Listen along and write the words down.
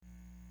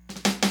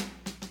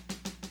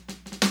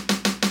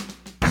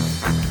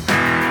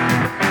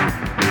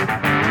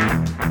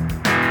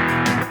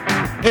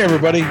Hey,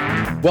 everybody.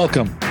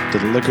 Welcome to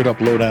the Liquored Up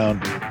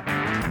Lowdown.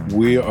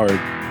 We are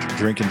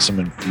drinking some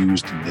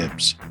infused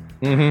nibs.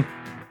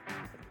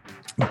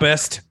 Mm-hmm.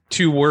 Best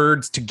two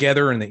words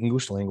together in the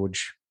English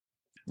language.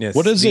 Yes.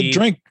 What is it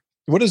drink?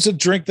 What is the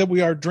drink that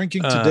we are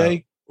drinking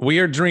today? We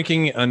are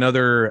drinking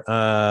another,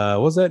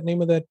 what was that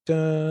name of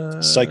that?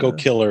 Psycho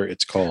Killer,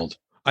 it's called.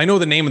 I know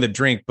the name of the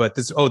drink, but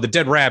the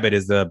Dead Rabbit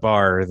is the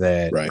bar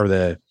that, right. or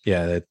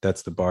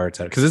that's the bar it's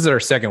at. Because this is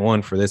our second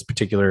one for this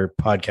particular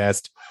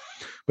podcast.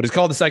 But it's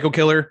called the Psycho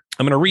Killer.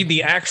 I'm going to read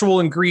the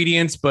actual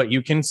ingredients, but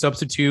you can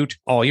substitute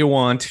all you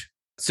want.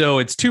 So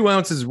it's 2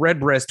 ounces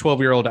Redbreast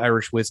 12-year-old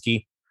Irish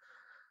whiskey,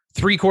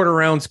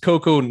 3/4 ounce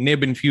cocoa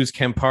nib infused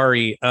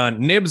Campari.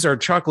 Nibs are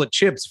chocolate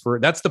chips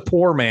that's the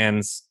poor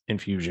man's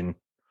infusion.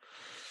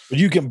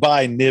 You can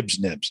buy nibs.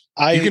 You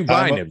can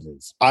buy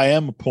nibs. I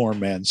am a poor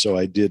man, so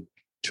I did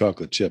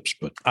chocolate chips,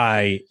 but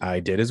I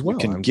did as well.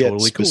 You can I'm get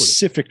totally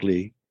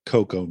specifically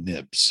cocoa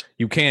nibs.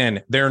 You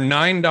can. They're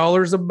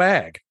 $9 a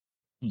bag.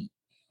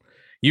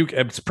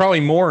 It's probably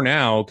more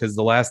now because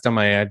the last time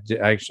I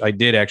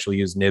did actually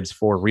use nibs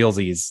for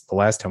realsies. The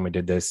last time we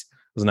did this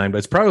was $9, but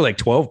it's probably like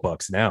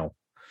 $12 now.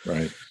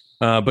 Right.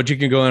 But you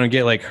can go in and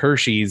get like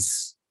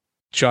Hershey's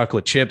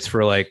chocolate chips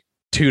for like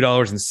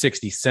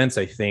 $2.60,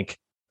 I think.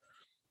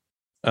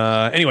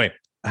 Anyway,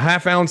 a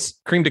half ounce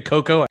cream de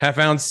cocoa, half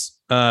ounce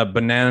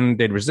banana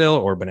de Brazil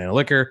or banana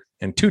liquor,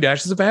 and 2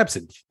 dashes of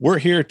absinthe. We're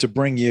here to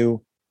bring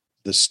you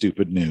the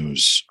stupid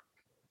news.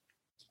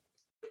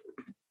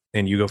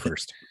 And you go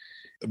first.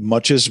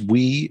 Much as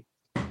we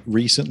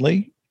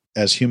recently,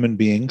 as human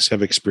beings,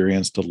 have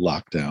experienced a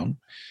lockdown,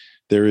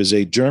 there is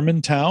a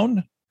German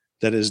town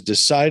that has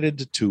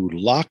decided to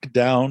lock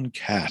down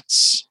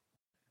cats.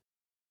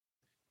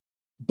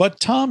 But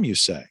Tom, you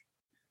say,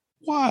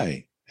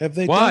 why have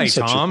they done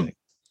such a thing?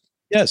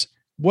 Yes.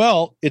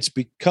 Well, it's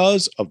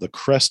because of the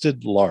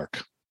crested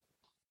lark.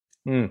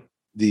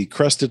 The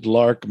crested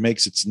lark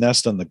makes its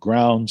nest on the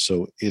ground,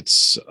 so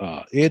it's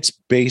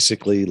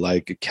basically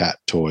like a cat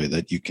toy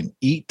that you can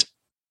eat.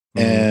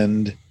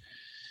 And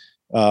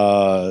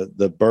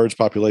the bird's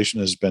population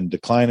has been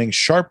declining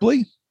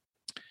sharply.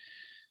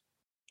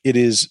 It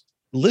is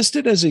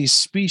listed as a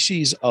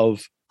species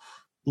of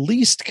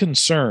least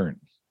concern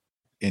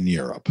in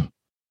Europe.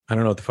 I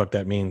don't know what the fuck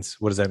that means.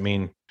 What does that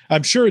mean?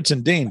 I'm sure it's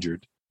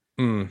endangered,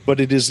 but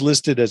it is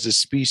listed as a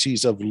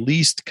species of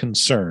least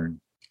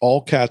concern.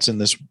 All cats in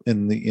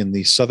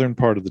the southern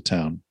part of the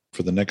town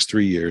for the next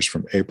 3 years,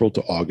 from April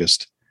to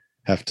August,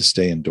 have to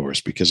stay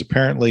indoors because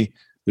apparently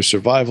the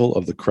survival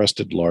of the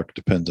crested lark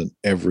depends on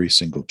every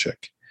single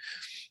chick.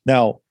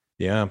 Now,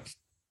 yeah,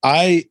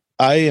 I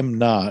am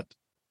not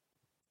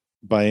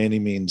by any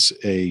means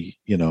a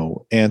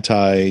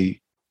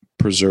anti-preserve,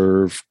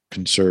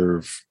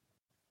 conserve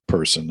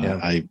person.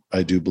 Yeah.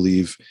 I do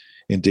believe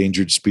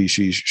endangered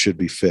species should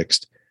be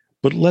fixed.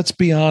 But let's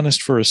be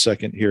honest for a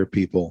second here,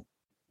 people.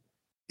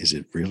 Is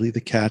it really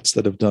the cats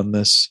that have done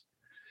this?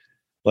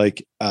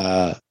 Like,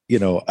 I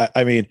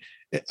mean,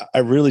 I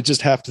really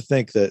just have to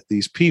think that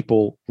these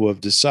people who have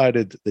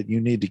decided that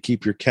you need to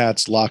keep your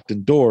cats locked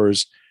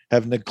indoors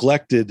have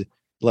neglected,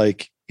 to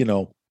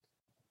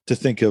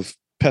think of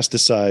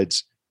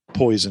pesticides,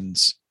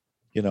 poisons,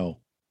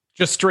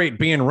 just straight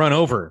being run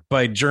over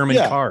by German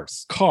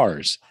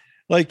cars.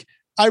 Like,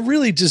 I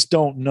really just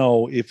don't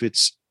know if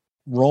it's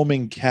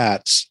roaming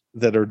cats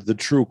that are the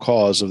true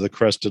cause of the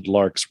crested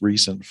lark's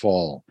recent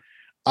fall.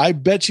 I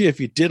bet you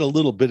if you did a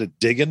little bit of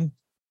digging,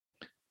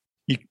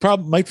 you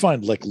probably might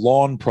find like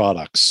lawn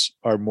products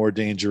are more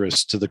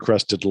dangerous to the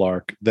crested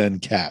lark than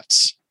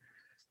cats.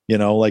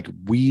 Like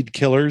weed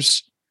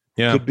killers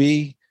could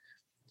be.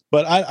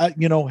 But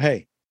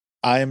hey,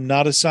 I am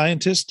not a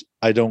scientist.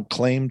 I don't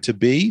claim to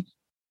be.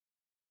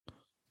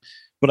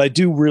 But I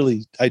do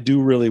really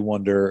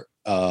wonder,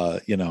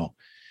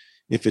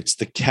 if it's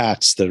the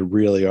cats that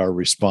really are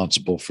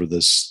responsible for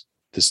this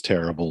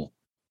terrible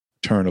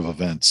turn of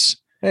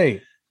events.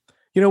 Hey,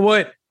 you know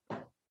what?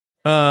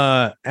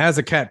 As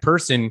a cat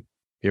person,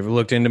 you ever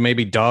looked into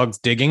maybe dogs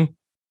digging?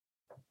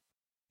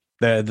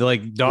 Dogs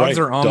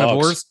are omnivores.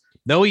 Dogs.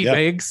 They'll eat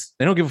eggs.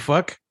 They don't give a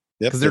fuck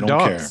because they're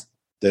dogs.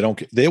 Care.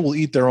 They will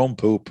eat their own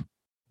poop.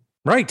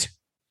 Right.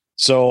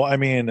 So, I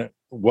mean,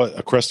 what,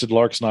 a crested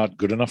lark's not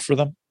good enough for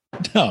them?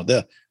 No,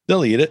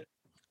 they'll eat it.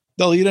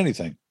 They'll eat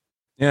anything.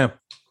 Yeah.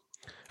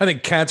 I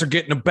think cats are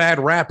getting a bad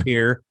rap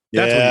here.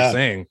 That's what you're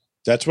saying.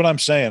 That's what I'm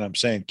saying. I'm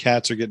saying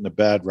cats are getting a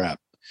bad rap.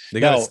 They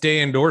got to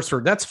stay indoors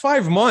that's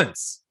 5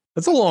 months.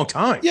 That's a long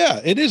time. Yeah,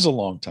 it is a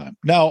long time.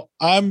 Now,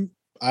 I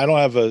don't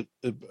have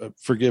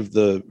forgive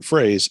the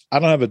phrase, I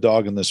don't have a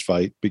dog in this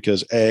fight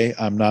because A,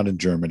 I'm not in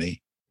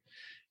Germany.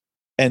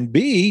 And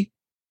B,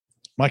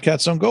 my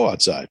cats don't go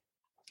outside.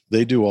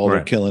 They do all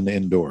their killing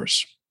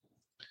indoors.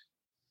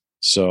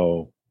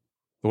 So,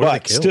 what do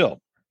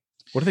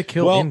they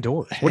kill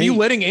indoors? What are you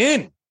letting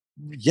in?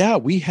 Yeah,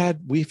 we've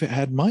had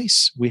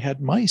mice. We had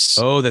mice.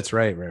 Oh, that's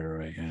right.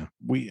 Yeah.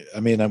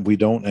 We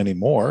don't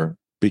anymore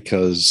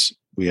because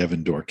we have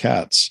indoor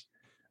cats.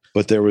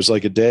 But there was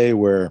like a day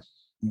where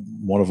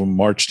one of them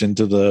marched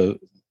into the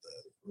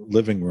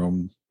living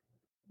room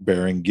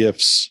bearing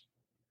gifts.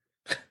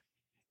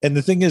 And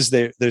the thing is,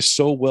 they're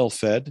so well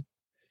fed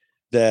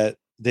that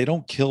they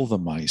don't kill the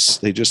mice.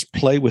 They just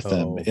play with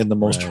them in the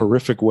most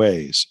horrific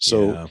ways.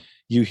 So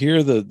you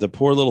hear the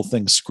poor little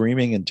thing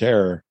screaming in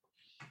terror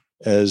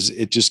as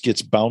it just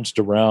gets bounced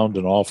around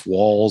and off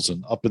walls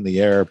and up in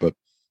the air. But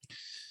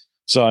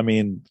so, I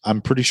mean,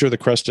 I'm pretty sure the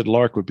crested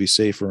lark would be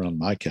safe around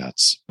my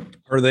cats.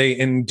 Are they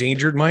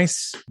endangered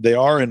mice? They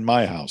are in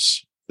my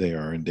house. They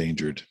are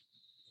endangered.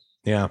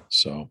 Yeah.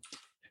 So,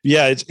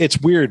 yeah,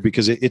 it's weird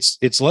because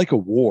it's like a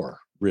war,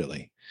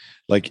 really.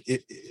 Like,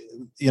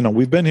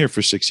 we've been here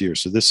for 6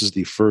 years, so this is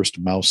the first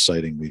mouse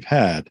sighting we've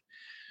had.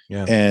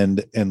 Yeah.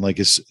 And like,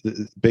 it's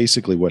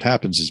basically what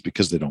happens is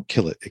because they don't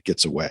kill it, it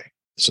gets away.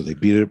 So they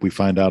beat it. We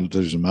find out that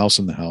there's a mouse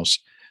in the house.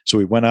 So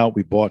we went out,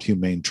 we bought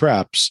humane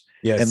traps.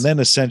 Yes. And then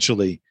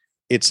essentially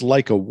it's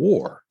like a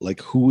war.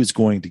 Like, who is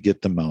going to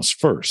get the mouse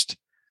first?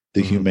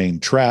 The humane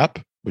trap,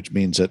 which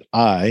means that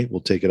I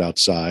will take it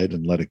outside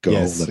and let it go,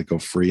 let it go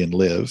free and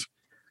live.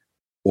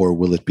 Or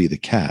will it be the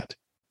cat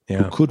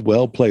who could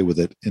well play with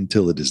it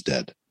until it is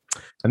dead? I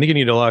think you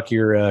need to lock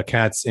your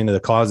cats into the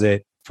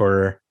closet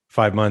for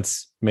 5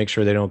 months. Make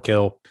sure they don't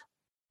kill.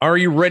 Are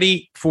you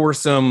ready for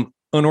some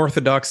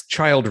unorthodox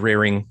child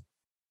rearing?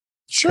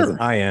 Sure.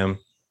 I am.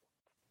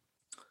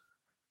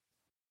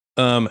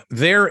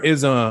 There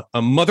is a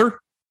mother.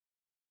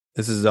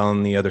 This is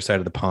on the other side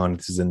of the pond.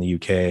 This is in the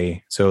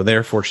UK. So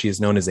therefore she is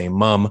known as a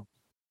mum.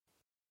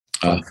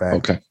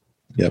 Okay.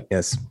 Yep.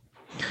 Yes.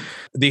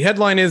 The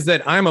headline is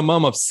that I'm a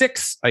mom of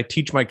 6. I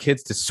teach my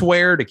kids to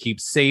swear to keep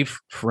safe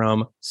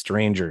from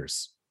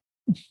strangers.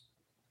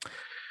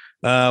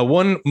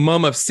 One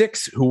mom of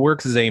 6 who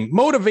works as a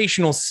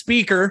motivational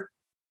speaker.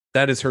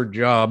 That is her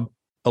job,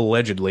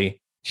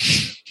 allegedly.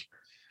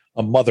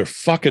 A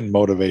motherfucking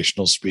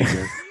motivational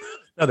speaker.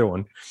 Another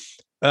one.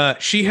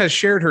 She has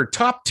shared her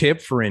top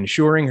tip for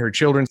ensuring her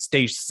children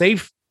stay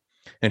safe,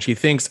 and she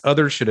thinks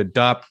others should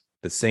adopt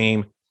the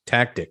same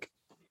tactic.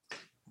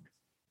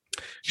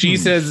 She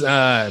says,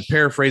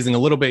 paraphrasing a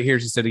little bit here,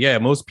 she said, yeah,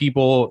 most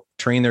people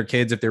train their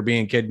kids if they're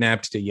being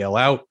kidnapped to yell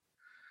out.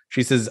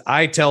 She says,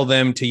 I tell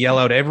them to yell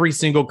out every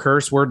single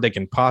curse word they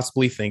can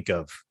possibly think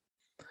of.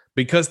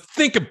 Because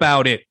think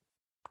about it,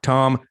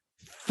 Tom,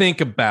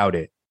 think about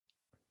it.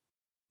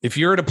 If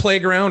you're at a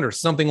playground or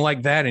something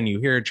like that and you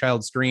hear a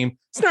child scream,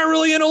 it's not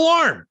really an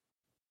alarm.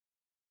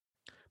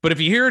 But if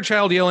you hear a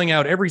child yelling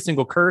out every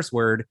single curse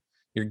word,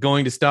 you're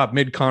going to stop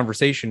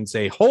mid-conversation and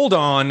say, hold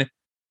on,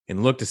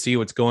 and look to see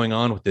what's going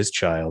on with this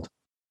child.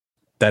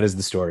 That is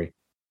the story.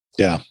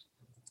 Yeah.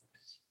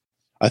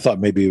 I thought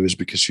maybe it was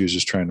because she was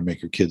just trying to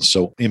make her kids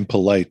so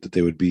impolite that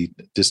they would be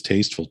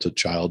distasteful to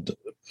child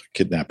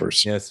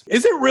kidnappers. Yes.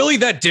 Is it really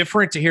that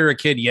different to hear a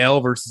kid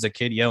yell versus a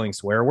kid yelling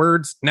swear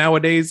words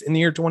nowadays in the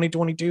year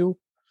 2022?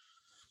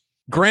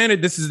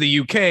 Granted, this is the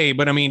UK,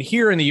 but I mean,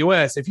 here in the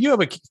US, if you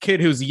have a kid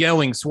who's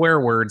yelling swear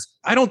words,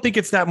 I don't think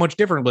it's that much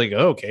different. Like,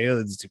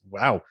 okay,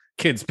 wow,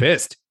 kid's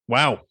pissed.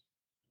 Wow.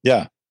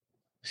 Yeah.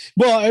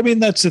 Well, I mean,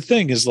 that's the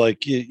thing is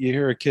like you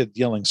hear a kid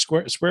yelling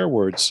swear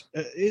words.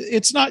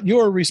 It's not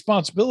your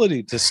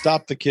responsibility to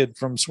stop the kid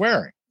from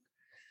swearing.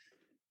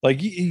 Like,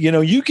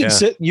 you can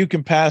sit and you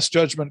can pass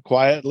judgment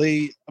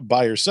quietly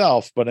by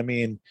yourself. But I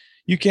mean,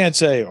 you can't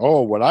say,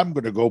 oh, well, I'm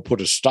going to go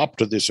put a stop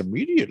to this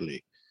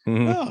immediately.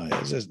 No.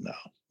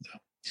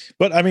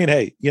 But I mean,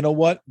 hey, you know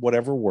what?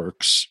 Whatever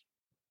works.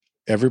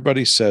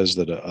 Everybody says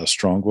that a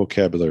strong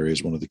vocabulary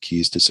is one of the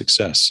keys to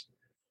success.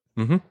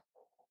 Mm-hmm.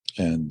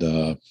 And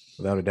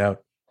without a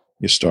doubt,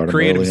 you start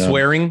creative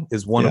swearing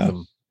is one of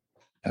them.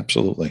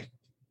 Absolutely.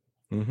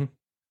 Mm-hmm.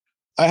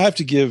 I have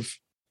to give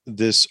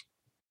this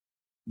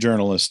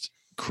journalist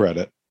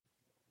credit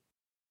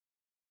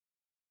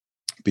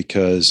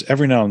because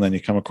every now and then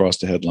you come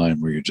across a headline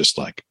where you're just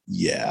like,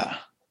 yeah,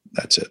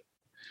 that's it.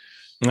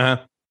 Uh-huh.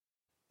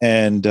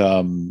 And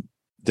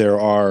there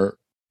are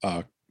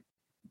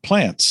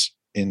plants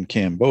in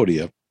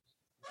Cambodia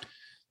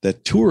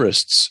that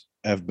tourists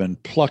have been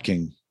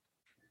plucking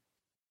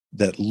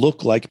that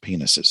look like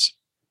penises.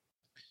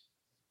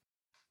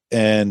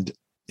 And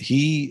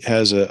he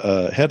has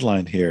a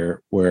headline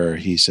here where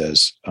he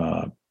says,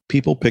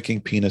 people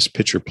picking penis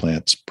pitcher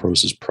plants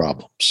poses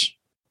problems.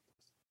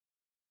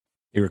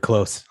 You were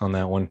close on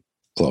that one.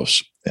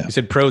 Close. Yeah. You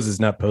said proses,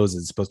 not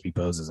poses. It's supposed to be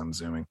poses, I'm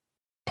assuming.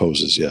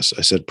 Poses, yes.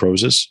 I said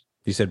proses.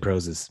 You said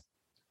proses.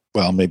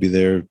 Well, maybe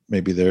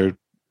they're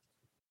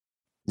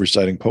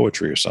reciting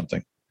poetry or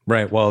something.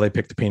 Right. While they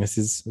pick the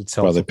penises, it's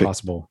also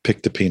possible.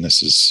 Pick the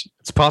penises.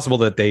 It's possible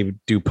that they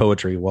do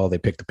poetry while they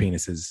pick the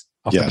penises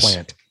off the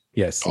plant.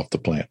 Yes. Off the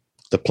plant.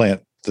 The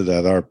plant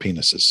that are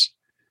penises.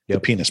 Yep. The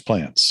penis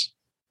plants.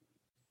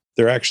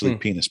 They're actually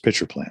penis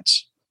pitcher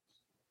plants.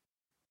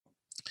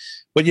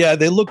 But yeah,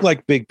 they look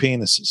like big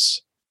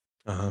penises.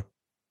 Uh-huh.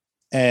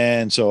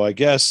 And so I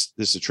guess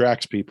this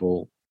attracts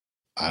people.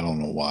 I don't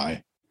know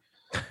why.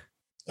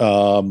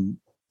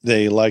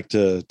 They like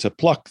to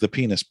pluck the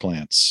penis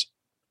plants.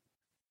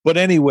 But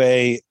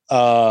anyway,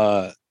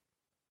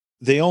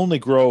 they only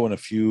grow in a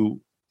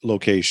few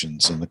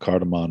locations in the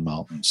Cardamom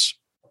Mountains.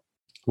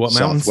 What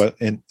mountains?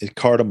 Southwest in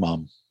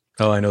Cardamom.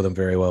 Oh, I know them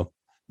very well.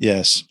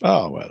 Yes.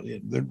 Oh, well, yeah,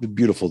 they're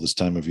beautiful this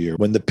time of year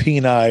when the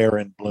peni are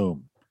in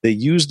bloom. They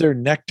use their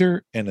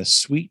nectar and a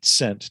sweet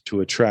scent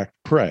to attract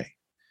prey.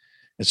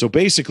 And so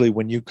basically,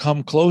 when you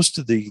come close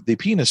to the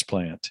penis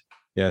plant,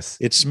 yes,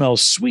 it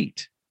smells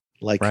sweet,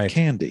 like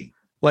candy.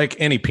 Like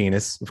any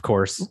penis, of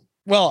course.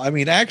 Well, I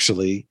mean,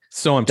 actually,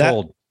 so I'm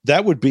told.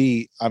 That would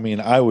be, I mean,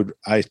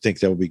 I think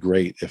that would be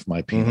great if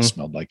my penis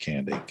smelled like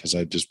candy, because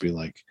I'd just be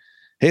like,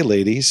 hey,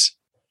 ladies.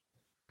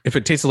 If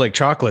it tasted like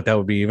chocolate, that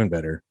would be even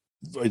better.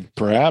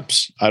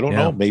 Perhaps. I don't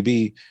know.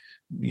 Maybe,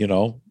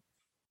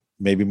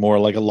 maybe more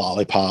like a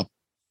lollipop.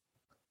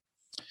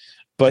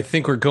 But I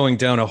think we're going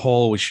down a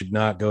hole we should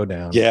not go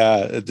down.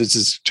 Yeah, this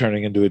is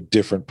turning into a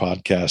different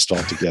podcast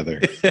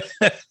altogether.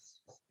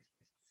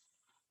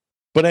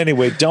 But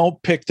anyway,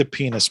 don't pick the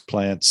penis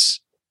plants.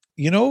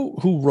 You know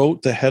who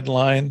wrote the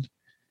headline?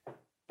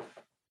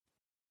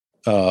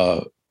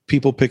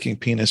 People picking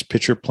penis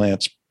pitcher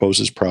plants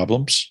poses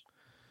problems.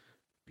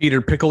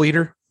 Peter Pickle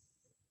Eater?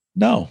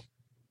 No,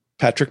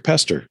 Patrick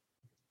Pester.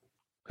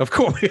 Of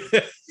course,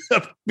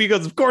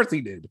 because of course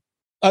he did.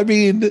 I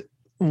mean,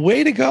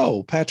 way to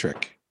go,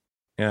 Patrick.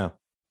 Yeah.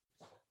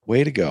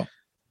 Way to go.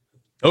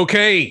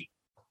 Okay.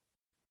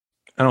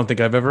 I don't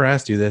think I've ever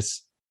asked you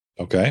this.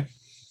 Okay.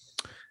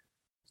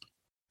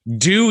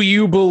 Do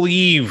you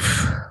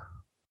believe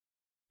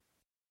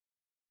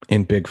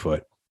in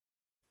Bigfoot?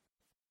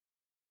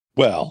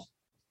 Well,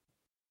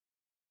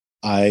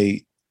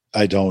 I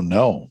don't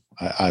know.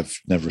 I've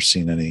never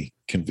seen any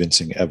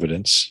convincing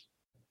evidence.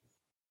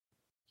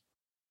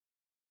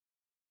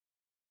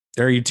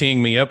 Are you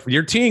teeing me up?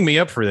 You're teeing me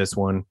up for this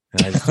one.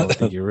 I just don't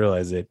think you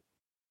realize it.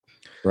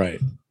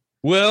 Right.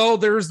 Well,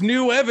 there's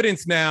new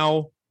evidence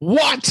now.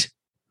 What?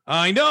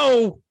 I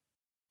know.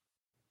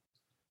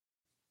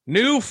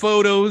 New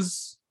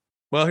photos.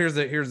 Well, here's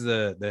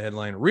the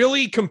headline.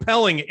 Really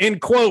compelling, in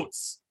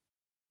quotes.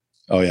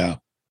 Oh, yeah.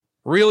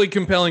 Really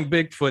compelling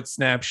Bigfoot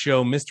snaps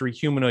show mystery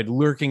humanoid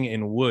lurking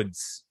in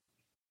woods.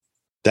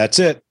 That's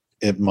it.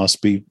 It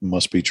must be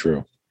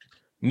true.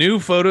 New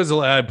photos.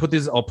 I'll put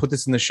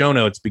this in the show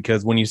notes,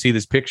 because when you see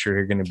this picture,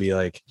 you're going to be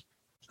like,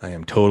 I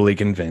am totally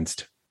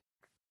convinced.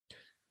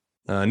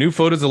 New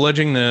photos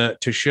alleging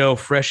to show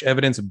fresh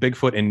evidence of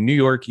Bigfoot in New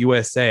York,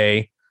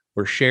 USA,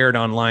 were shared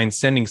online,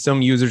 sending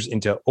some users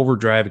into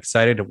overdrive,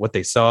 excited at what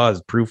they saw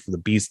as proof of the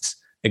beast's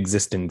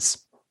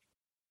existence.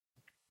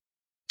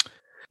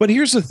 But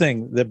here's the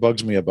thing that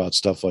bugs me about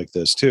stuff like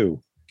this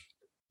too.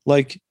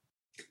 Like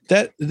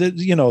the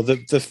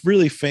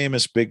really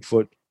famous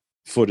Bigfoot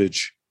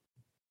footage,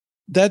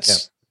 that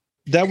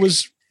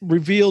was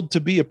revealed to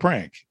be a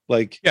prank.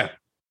 Like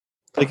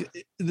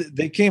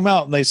they came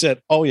out and they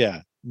said, oh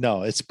yeah,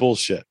 no, it's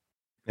bullshit.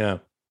 Yeah.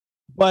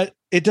 But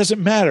it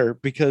doesn't matter,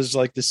 because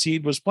like the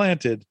seed was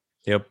planted.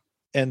 Yep.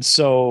 And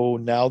so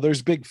now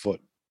there's Bigfoot.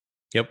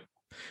 Yep.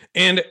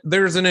 And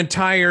there's an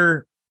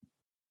entire,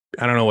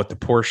 I don't know what the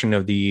portion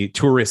of the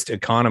tourist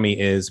economy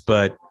is,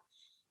 but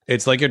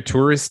it's like a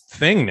tourist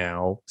thing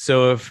now.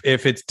 So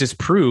if it's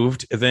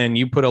disproved, then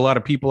you put a lot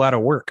of people out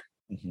of work.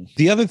 Mm-hmm.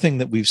 The other thing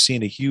that we've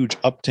seen a huge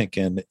uptick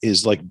in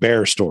is like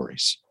bear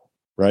stories,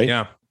 right?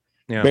 Yeah.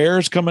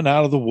 Bears coming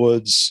out of the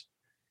woods,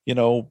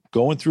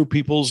 going through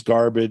people's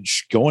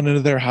garbage, going into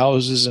their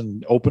houses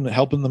and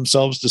helping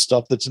themselves to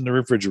stuff that's in the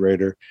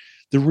refrigerator.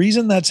 The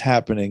reason that's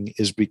happening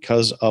is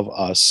because of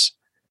us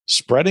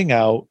spreading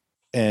out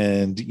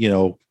and,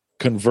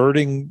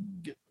 converting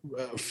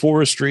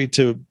forestry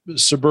to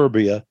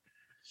suburbia.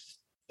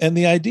 And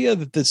the idea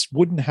that this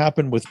wouldn't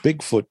happen with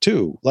Bigfoot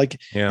too. Like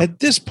at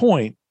this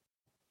point,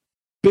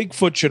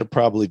 Bigfoot should have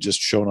probably just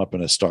shown up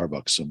in a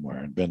Starbucks somewhere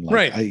and been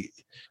like, the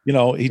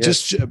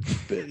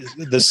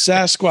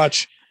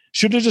Sasquatch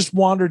should have just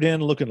wandered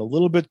in looking a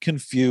little bit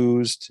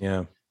confused.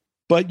 Yeah.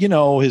 But,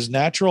 his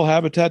natural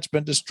habitat's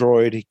been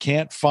destroyed. He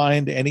can't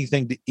find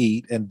anything to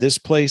eat. And this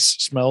place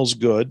smells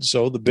good.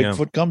 So the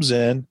Bigfoot comes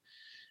in,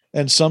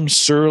 and some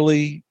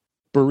surly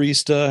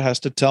barista has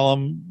to tell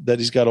him that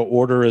he's got to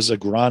order as a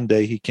grande.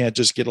 He can't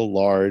just get a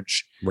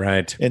large.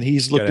 Right. And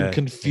he's looking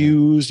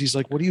confused. Yeah. He's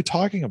like, what are you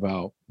talking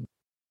about?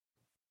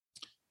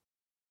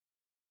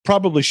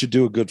 Probably should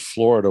do a good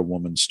Florida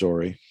woman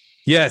story.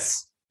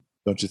 Yes.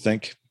 Don't you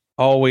think?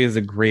 Always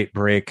a great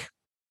break.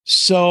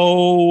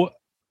 So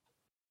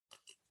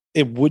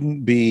it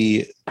wouldn't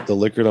be the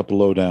Liquored Up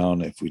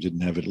Lowdown if we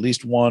didn't have at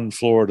least one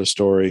Florida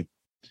story.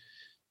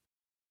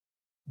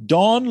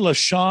 Dawn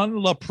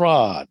LaShawn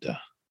LaPrade.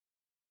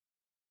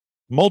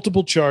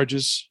 Multiple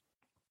charges,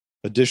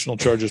 additional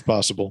charges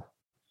possible.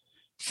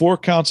 4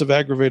 counts of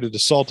aggravated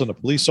assault on a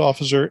police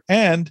officer.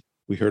 And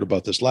we heard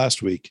about this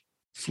last week.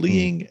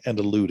 Fleeing and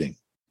eluding.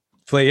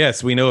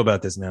 Yes, we know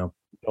about this now.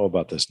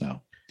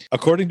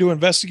 According to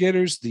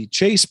investigators, the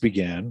chase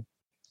began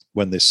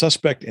when the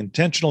suspect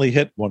intentionally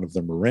hit one of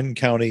the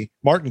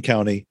Martin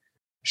County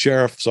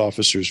sheriff's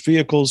officers'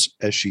 vehicles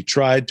as she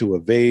tried to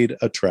evade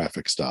a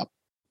traffic stop.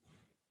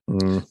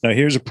 Now,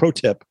 here's a pro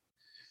tip.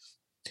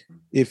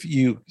 If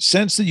you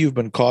sense that you've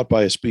been caught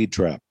by a speed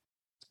trap,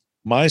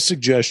 My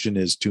suggestion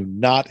is to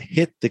not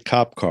hit the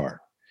cop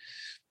car,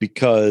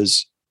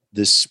 because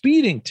the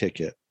speeding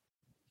ticket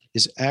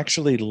is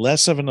actually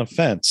less of an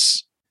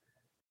offense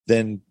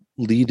than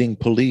leading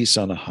police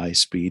on a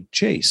high-speed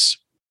chase.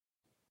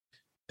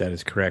 That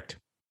is correct.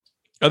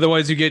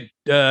 Otherwise, you get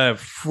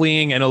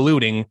fleeing and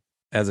eluding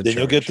as a Then charge.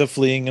 you'll get the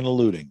fleeing and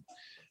eluding.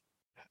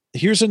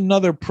 Here's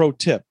another pro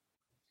tip.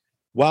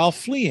 While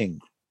fleeing,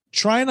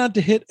 try not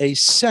to hit a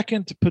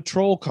second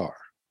patrol car.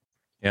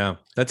 Yeah,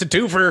 that's a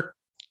twofer.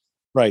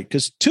 Right,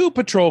 because 2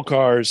 patrol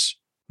cars,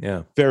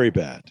 Yeah. very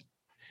bad.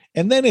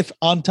 And then if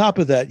on top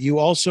of that, you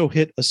also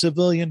hit a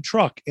civilian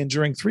truck,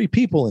 injuring 3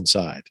 people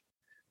inside,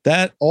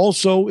 that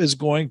also is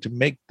going to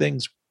make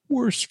things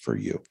worse for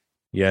you.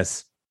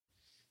 Yes.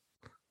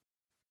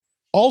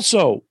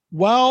 Also,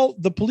 while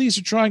the police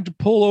are trying to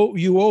pull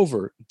you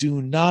over, do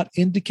not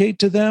indicate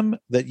to them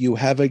that you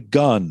have a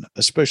gun,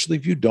 especially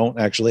if you don't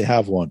actually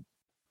have one.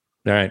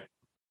 All right.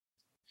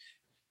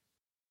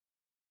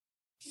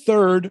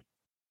 Third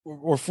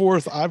or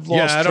fourth, I've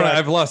lost. Yeah, I don't know.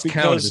 I've lost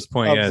count at this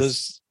point. Yes.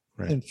 This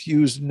Right.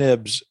 infused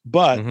nibs.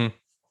 But Mhm.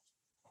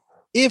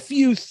 if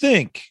you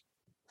think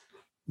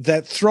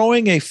that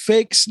throwing a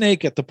fake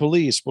snake at the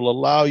police will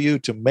allow you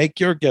to make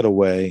your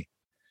getaway,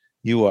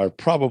 you are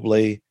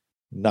probably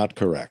not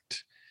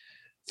correct.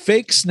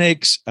 Fake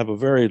snakes have a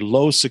very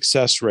low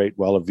success rate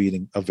while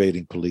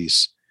evading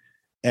police.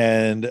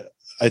 And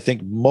I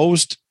think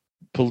most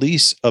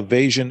police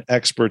evasion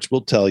experts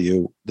will tell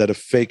you that a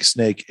fake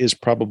snake is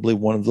probably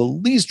one of the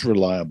least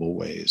reliable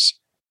ways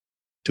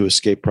to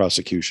escape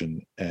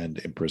prosecution and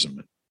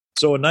imprisonment.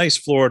 So a nice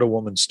Florida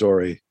woman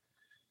story.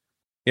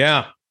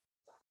 Yeah.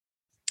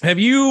 Have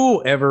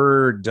you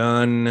ever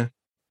done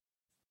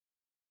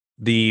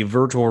the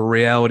virtual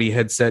reality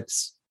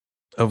headsets,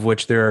 of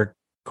which there are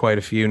quite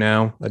a few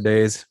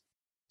nowadays?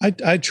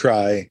 I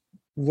try.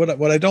 What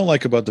I don't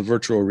like about the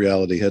virtual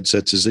reality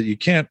headsets is that you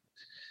can't.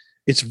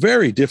 It's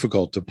very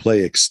difficult to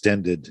play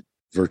extended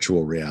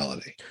virtual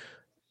reality.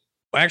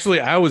 Actually,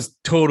 I was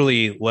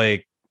totally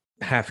like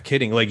half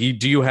kidding. Like,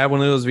 do you have one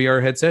of those VR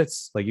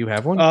headsets? Like, you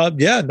have one?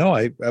 Yeah,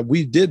 no,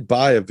 we did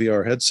buy a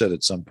VR headset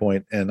at some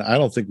point, and I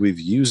don't think we've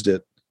used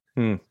it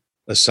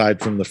aside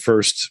from the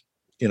first,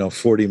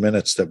 40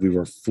 minutes that we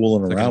were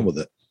fooling around with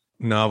it.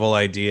 Novel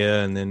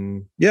idea, and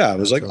then I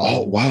was like,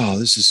 oh wow,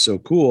 this is so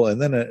cool.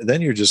 And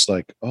then you're just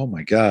like, oh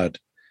my God,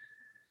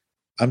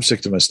 I'm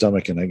sick to my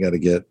stomach, and I got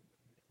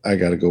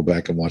to go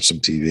back and watch some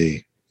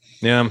TV.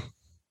 Yeah.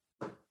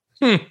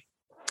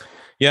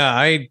 Yeah,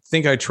 I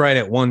think I tried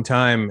it one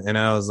time and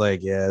I was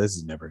like, yeah, this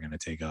is never going to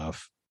take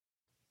off.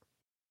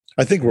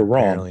 I think we're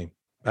wrong. Apparently.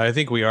 I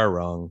think we are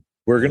wrong.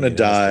 We're going to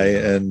die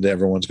and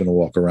everyone's going to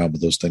walk around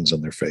with those things on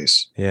their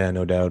face. Yeah,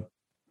 no doubt.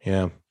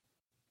 Yeah.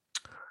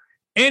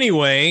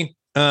 Anyway,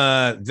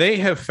 they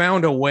have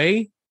found a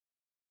way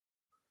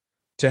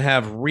to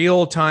have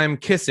real-time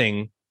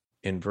kissing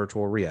in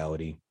virtual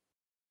reality.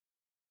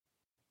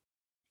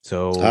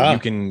 So you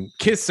can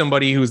kiss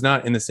somebody who's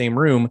not in the same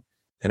room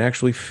and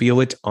actually feel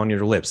it on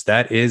your lips.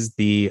 That is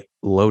the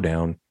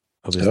lowdown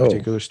of this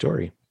particular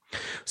story.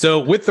 So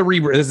with the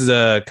this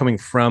is coming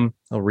from,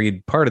 I'll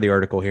read part of the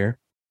article here.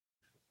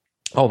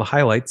 All the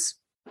highlights.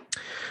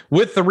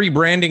 With the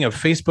rebranding of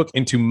Facebook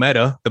into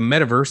Meta, the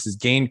metaverse has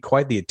gained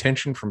quite the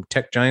attention from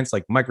tech giants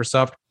like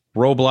Microsoft,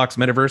 Roblox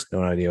Metaverse,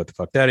 no idea what the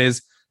fuck that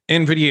is,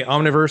 NVIDIA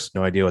Omniverse,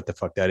 no idea what the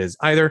fuck that is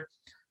either.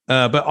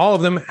 But all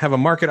of them have a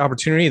market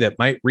opportunity that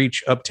might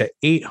reach up to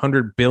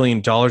 $800 billion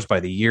by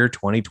the year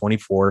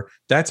 2024.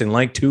 That's in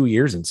like 2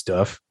 years and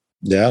stuff.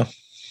 Yeah.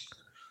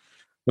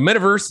 The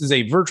metaverse is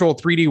a virtual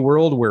 3D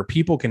world where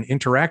people can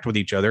interact with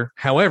each other.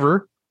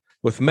 However,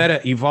 with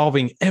Meta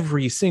evolving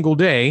every single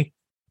day,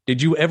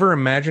 did you ever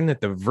imagine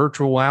that the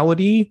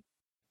virtuality,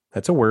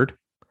 that's a word,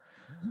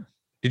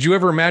 did you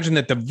ever imagine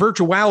that the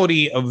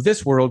virtuality of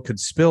this world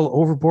could spill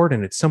overboard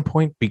and at some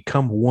point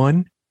become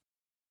one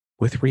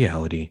with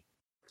reality?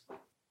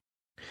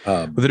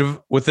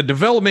 With the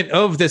development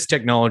of this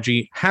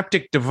technology,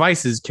 haptic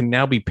devices can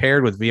now be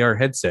paired with VR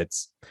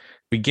headsets.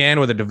 Began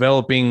with a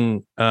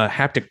developing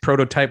haptic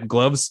prototype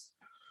gloves,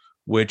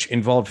 which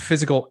involved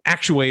physical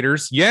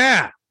actuators.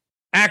 Yeah,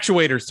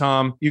 actuators,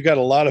 Tom. You got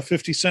a lot of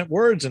 50-cent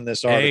words in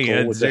this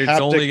article with the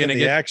haptic and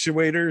the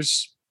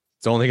actuators.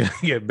 It's only going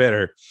to get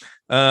better.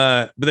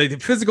 But the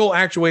physical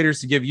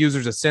actuators to give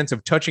users a sense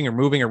of touching or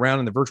moving around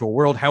in the virtual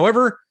world.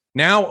 However,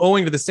 now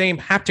owing to the same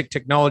haptic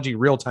technology,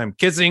 real-time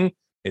kissing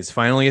is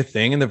finally a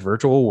thing in the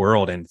virtual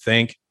world, and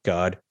thank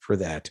God for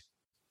that.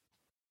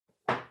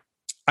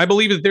 I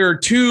believe that there are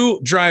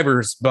two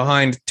drivers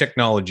behind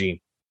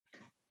technology.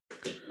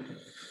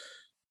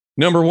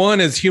 Number one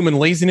is human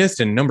laziness,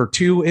 and number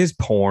two is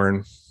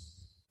porn.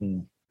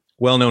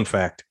 Well-known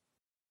fact.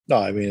 No,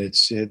 I mean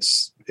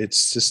it's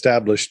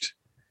established.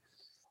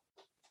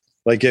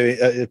 Like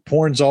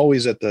porn's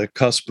always at the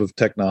cusp of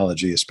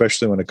technology,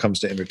 especially when it comes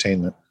to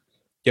entertainment.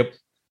 Yep.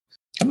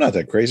 I'm not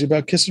that crazy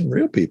about kissing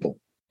real people.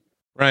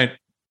 Right.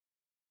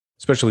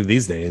 Especially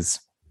these days.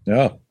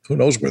 Yeah. Who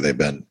knows where they've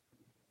been?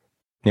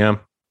 Yeah.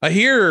 I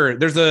hear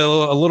there's a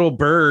little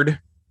bird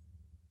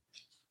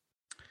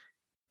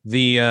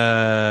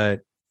the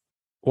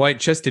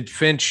white-chested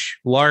finch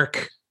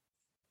lark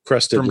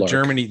Crested from lark.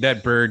 Germany.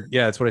 That bird.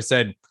 Yeah, that's what I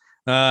said.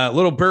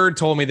 Little bird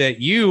told me that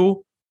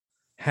you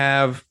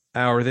have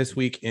our This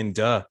Week in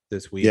Duh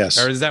this week.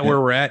 Yes. Or is that where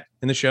we're at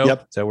in the show?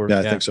 Yep. Is that where,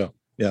 I think so.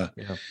 Yeah.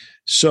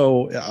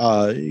 So,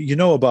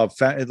 about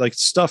like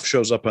stuff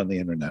shows up on the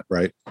internet,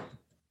 right?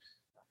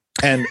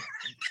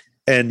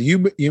 And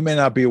you may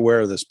not be aware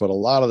of this, but a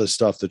lot of the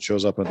stuff that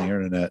shows up on the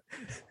internet,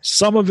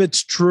 some of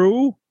it's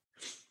true,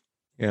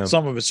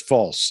 some of it's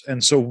false.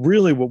 And so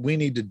really what we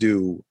need to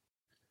do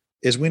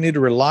is we need to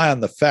rely on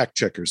the fact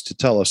checkers to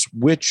tell us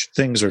which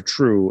things are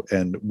true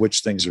and which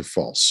things are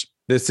false.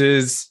 This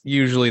is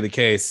usually the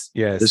case.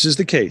 Yes. This is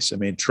the case. I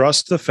mean,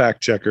 trust the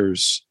fact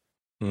checkers.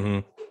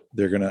 Mm-hmm.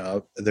 They're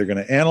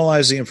gonna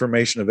analyze the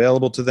information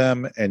available to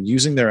them, and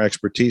using their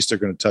expertise, they're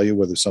going to tell you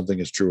whether something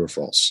is true or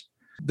false.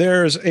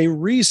 There's a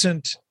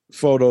recent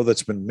photo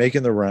that's been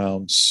making the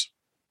rounds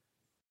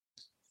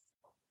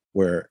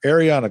where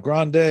Ariana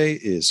Grande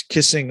is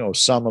kissing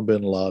Osama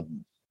bin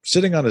Laden,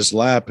 sitting on his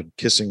lap and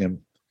kissing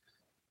him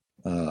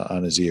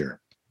on his ear.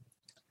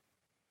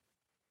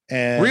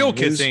 And real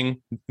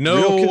kissing,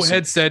 no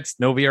headsets,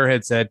 no VR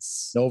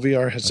headsets. No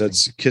VR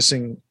headsets,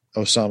 kissing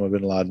Osama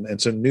bin Laden. And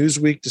so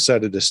Newsweek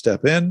decided to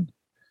step in,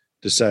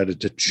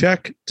 decided to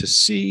check to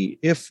see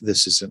if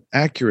this is an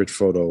accurate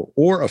photo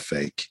or a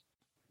fake.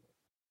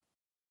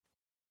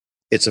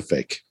 It's a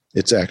fake.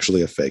 It's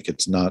actually a fake.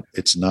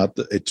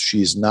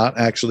 She's not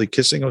actually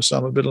kissing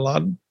Osama bin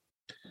Laden.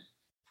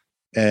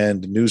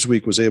 And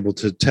Newsweek was able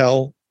to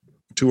tell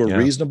to a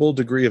reasonable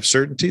degree of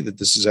certainty that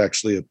this is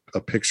actually a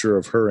picture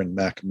of her and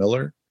Mac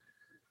Miller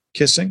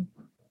kissing,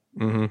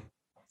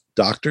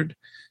 doctored,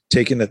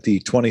 taken at the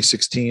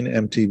 2016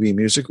 MTV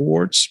Music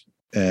Awards.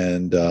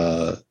 And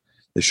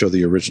they show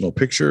the original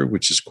picture,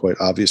 which is quite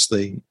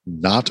obviously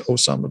not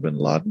Osama bin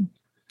Laden.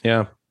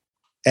 Yeah.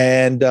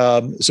 And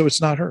so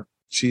it's not her.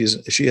 She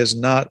has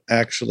not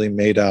actually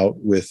made out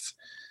with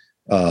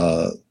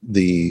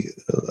the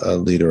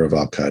leader of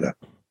Al-Qaeda.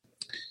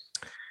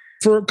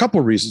 For a couple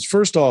of reasons.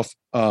 First off,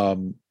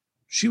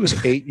 she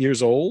was 8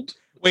 years old.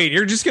 Wait,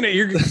 you're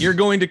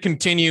going to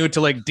continue to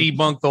like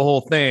debunk the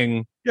whole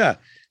thing? Yeah,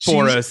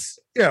 for us.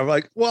 Yeah,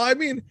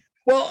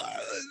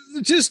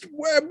 just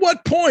at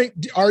what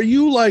point are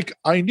you like,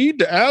 I need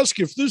to ask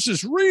if this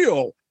is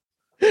real?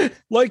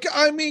 Like,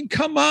 I mean,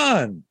 come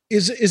on.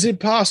 Is it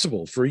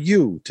possible for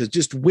you to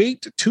just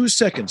wait 2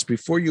 seconds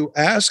before you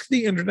ask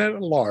the internet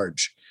at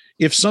large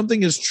if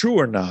something is true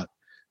or not,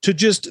 to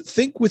just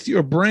think with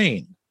your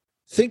brain?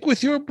 Think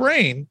with your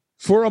brain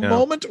for a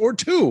moment or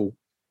two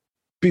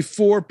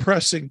before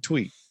pressing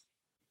tweet.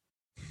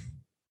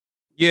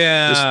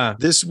 Yeah.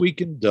 This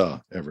Week in Duh,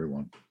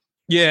 everyone.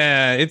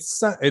 Yeah,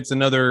 it's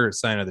another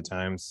sign of the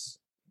times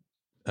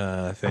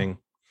thing.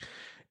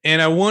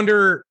 And I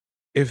wonder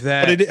if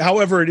that...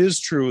 however, it is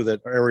true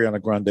that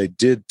Ariana Grande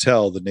did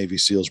tell the Navy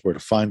SEALs where to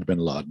find bin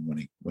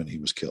Laden when he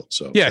was killed.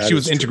 So yeah, she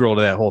was integral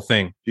to that whole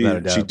thing.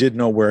 She did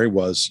know where he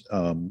was.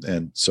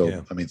 And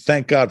so, I mean,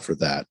 thank God for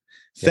that.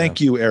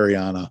 Thank you,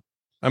 Ariana.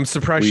 I'm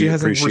surprised she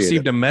hasn't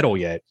received a medal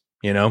yet,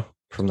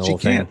 from the whole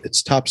thing.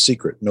 It's top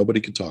secret. Nobody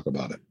can talk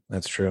about it.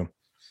 That's true.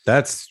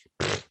 That's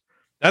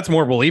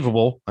more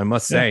believable, I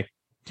must say.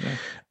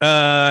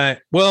 Yeah.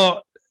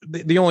 Well,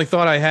 the only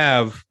thought I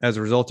have as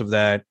a result of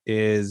that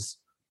is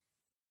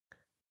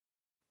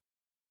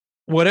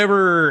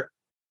whatever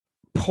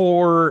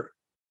poor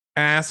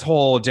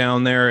asshole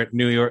down there at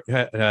New York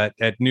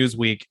at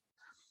Newsweek,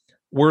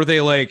 were they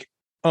like,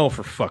 oh,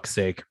 for fuck's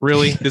sake,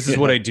 really? This is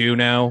what I do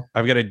now?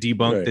 I've got to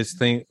debunk this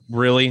thing?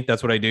 Really?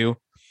 That's what I do?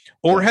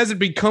 Or has it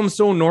become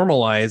so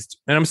normalized?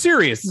 And I'm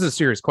serious. This is a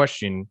serious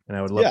question, and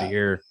I would love to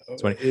hear.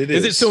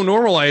 Is it so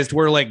normalized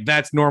where like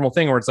that's normal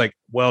thing, where it's like,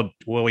 well,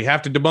 we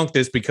have to debunk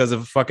this because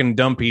of fucking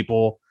dumb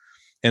people,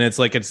 and it's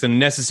like it's a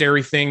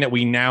necessary thing that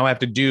we now have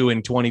to do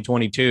in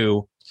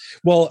 2022.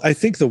 Well, I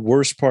think the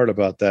worst part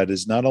about that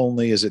is not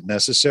only is it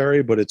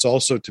necessary, but it's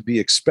also to be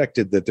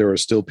expected that there are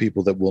still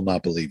people that will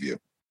not believe you.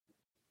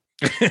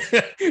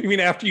 You mean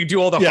after you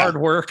do all the hard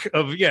work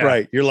of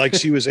right? You're like,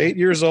 she was 8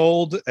 years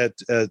old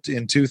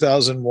in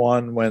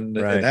 2001 when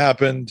it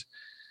happened.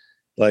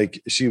 Like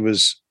she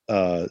was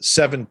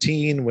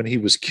 17 when he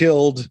was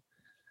killed.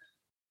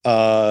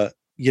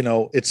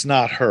 It's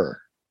not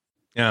her.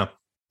 Yeah.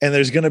 And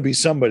there's going to be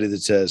somebody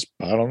that says,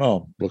 I don't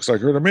know, looks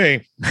like her to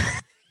me.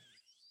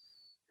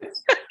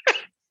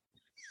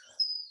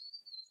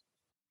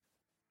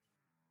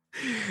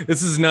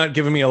 This is not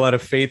giving me a lot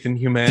of faith in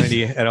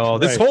humanity at all.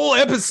 This whole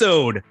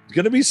episode. It's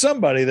going to be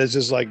somebody that's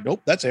just like,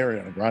 nope, that's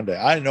Ariana Grande.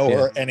 I know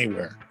her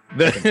anywhere.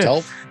 I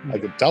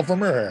can tell from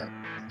her hair.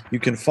 You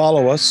can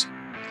follow us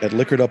at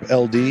Liquored Up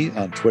LD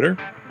on Twitter.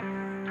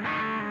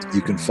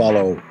 You can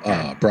follow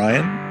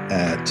Brian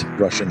at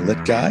Russian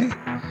Lit Guy.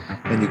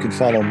 And you can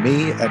follow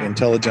me at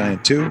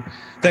IntelliGiant2.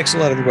 Thanks a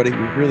lot, everybody. We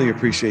really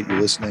appreciate you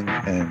listening,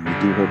 and we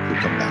do hope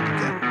you'll come back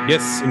again.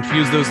 Yes,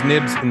 infuse those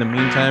nibs in the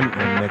meantime,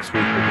 and next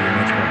week will be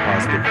much more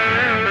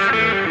positive.